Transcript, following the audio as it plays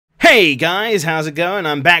Hey guys, how's it going?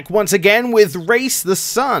 I'm back once again with Race the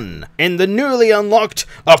Sun in the newly unlocked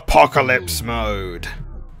Apocalypse mode.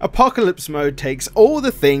 Apocalypse mode takes all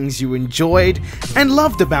the things you enjoyed and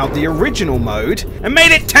loved about the original mode and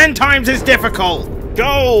made it 10 times as difficult.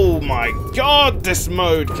 Oh my god, this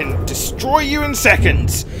mode can destroy you in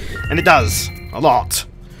seconds. And it does, a lot.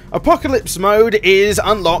 Apocalypse mode is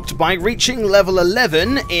unlocked by reaching level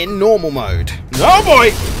 11 in normal mode. Oh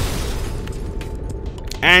boy!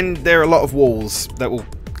 And there are a lot of walls that will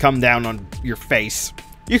come down on your face.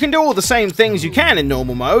 You can do all the same things you can in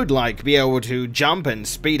normal mode, like be able to jump and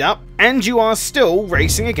speed up, and you are still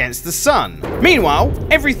racing against the sun. Meanwhile,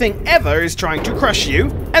 everything ever is trying to crush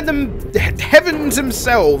you, and the heavens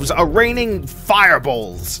themselves are raining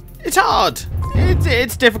fireballs. It's hard.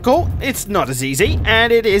 It's difficult. It's not as easy,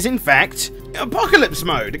 and it is in fact Apocalypse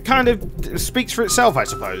mode. It kind of speaks for itself, I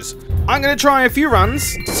suppose. I'm going to try a few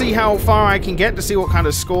runs to see how far I can get, to see what kind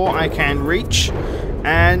of score I can reach.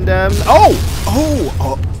 And, oh!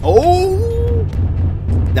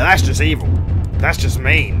 Now that's just evil. That's just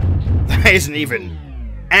mean. That isn't even.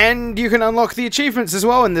 And you can unlock the achievements as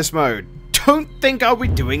well in this mode. Don't think I'll be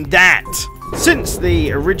doing that. Since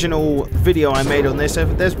the original video I made on this,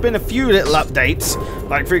 there's been a few little updates.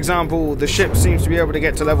 Like, for example, the ship seems to be able to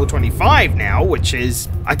get to level 25 now, which is,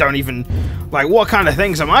 I don't even, like, what kind of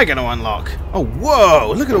things am I going to unlock? Oh,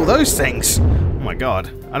 whoa, look at all those things. Oh my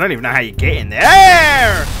god, I don't even know how you get in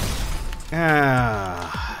there.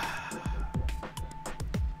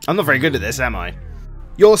 I'm not very good at this, am I?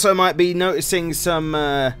 You also might be noticing some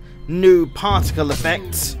new particle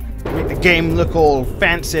effects. Make the game look all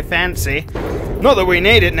fancy. Not that we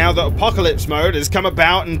need it now that Apocalypse mode has come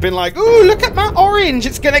about and been like, ooh, look at my orange,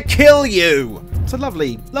 it's gonna kill you. It's a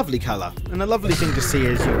lovely, lovely colour, and a lovely thing to see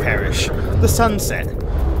as you perish. The sunset.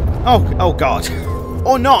 Oh god.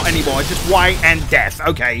 Or not anymore, just white and death.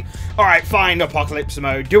 Okay. Alright, fine, Apocalypse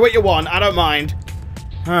mode. Do what you want, I don't mind.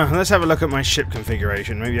 Let's have a look at my ship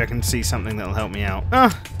configuration. Maybe I can see something that'll help me out.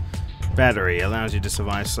 Battery allows you to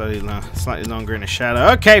survive slightly longer in a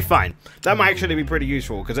shadow. Okay, fine. That might actually be pretty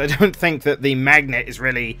useful, because I don't think that the magnet is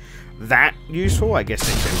really that useful. I guess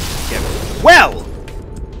it can get... Well!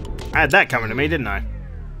 I had that coming to me, didn't I?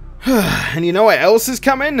 And you know what else is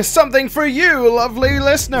coming? Something for you, lovely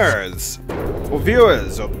listeners! Or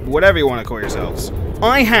viewers, or whatever you want to call yourselves.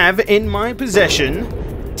 I have in my possession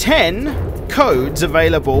 10 codes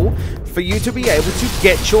available for you to be able to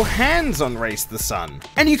get your hands on Race the Sun.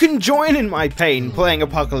 And you can join in my pain playing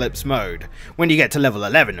Apocalypse mode, when you get to level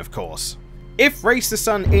 11 of course. If Race the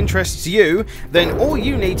Sun interests you, then all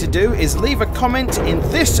you need to do is leave a comment in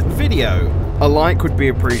this video. A like would be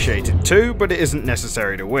appreciated too, but it isn't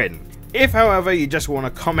necessary to win. If, however, you just want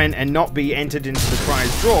to comment and not be entered into the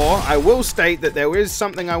prize draw, I will state that there is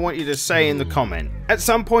something I want you to say in the comment. At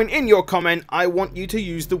some point in your comment, I want you to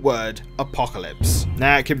use the word Apocalypse.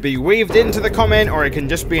 Now, it can be weaved into the comment, or it can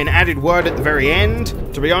just be an added word at the very end.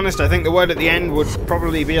 To be honest, I think the word at the end would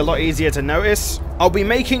probably be a lot easier to notice. I'll be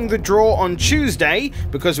making the draw on Tuesday,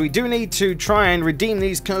 because we do need to try and redeem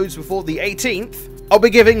these codes before the 18th. I'll be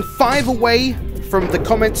giving 5 away from the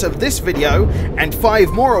comments of this video, and 5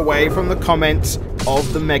 more away from the comments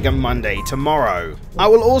of the Mega Monday tomorrow. I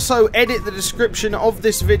will also edit the description of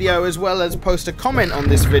this video as well as post a comment on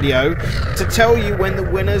this video to tell you when the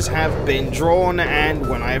winners have been drawn and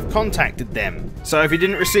when I have contacted them. So if you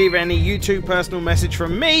didn't receive any YouTube personal message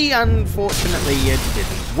from me, unfortunately you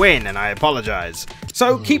didn't win, and I apologize.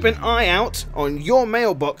 So keep an eye out on your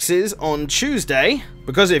mailboxes on Tuesday,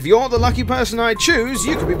 because if you're the lucky person I choose,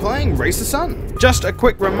 you could be playing Race the Sun. Just a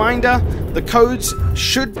quick reminder, the codes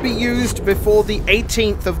should be used before the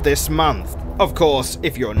 18th of this month. Of course,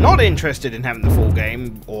 if you're not interested in having the full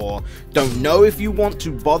game, or don't know if you want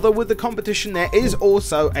to bother with the competition, there is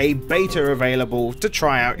also a beta available to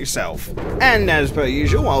try out yourself. And as per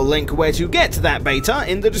usual, I'll link where to get to that beta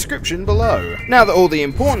in the description below. Now that all the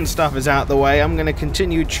important stuff is out the way, I'm going to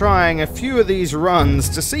continue trying a few of these runs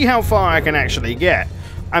to see how far I can actually get.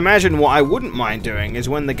 I imagine what I wouldn't mind doing is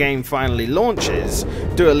when the game finally launches,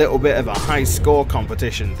 do a little bit of a high score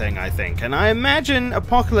competition thing, I think. And I imagine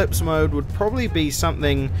Apocalypse mode would probably be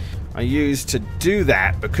something I use to do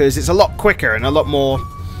that, because it's a lot quicker and a lot more...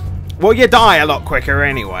 Well, you die a lot quicker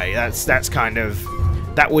anyway. That's kind of...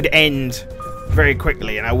 That would end very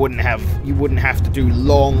quickly, and you wouldn't have to do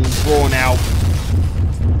long, drawn out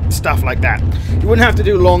stuff like that. You wouldn't have to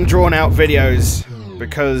do long, drawn out videos,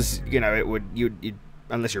 because, you know, you'd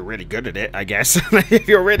unless you're really good at it, I guess. If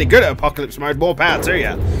you're really good at Apocalypse mode, more power to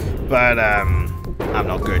you. But, I'm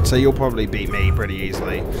not good, so you'll probably beat me pretty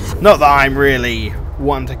easily. Not that I'm really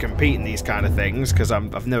one to compete in these kind of things, because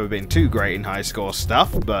I've never been too great in high score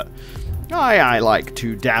stuff, but I like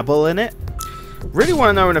to dabble in it. Really want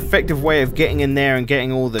to know an effective way of getting in there and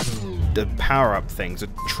getting all the power-up things. A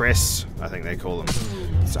Triss, I think they call them.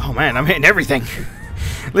 So, oh man, I'm hitting everything.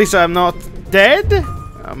 At least I'm not dead.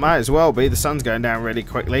 I might as well be. The sun's going down really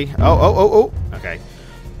quickly. Oh. Okay.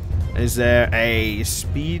 Is there a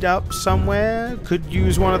speed up somewhere? Could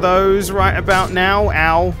use one of those right about now.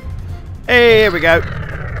 Ow. Hey, here we go.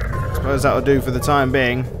 Suppose that'll do for the time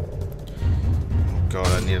being. Oh god,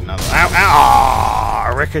 I need another.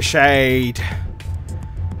 Ow, ow! Ricocheted.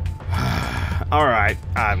 Alright,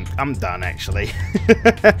 I'm done actually.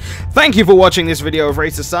 Thank you for watching this video of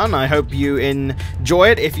Racer Sun. I hope you enjoy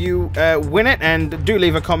it. If you win it, and do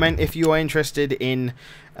leave a comment if you are interested in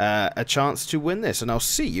a chance to win this. And I'll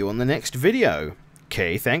see you on the next video.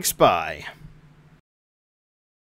 Okay, thanks, bye.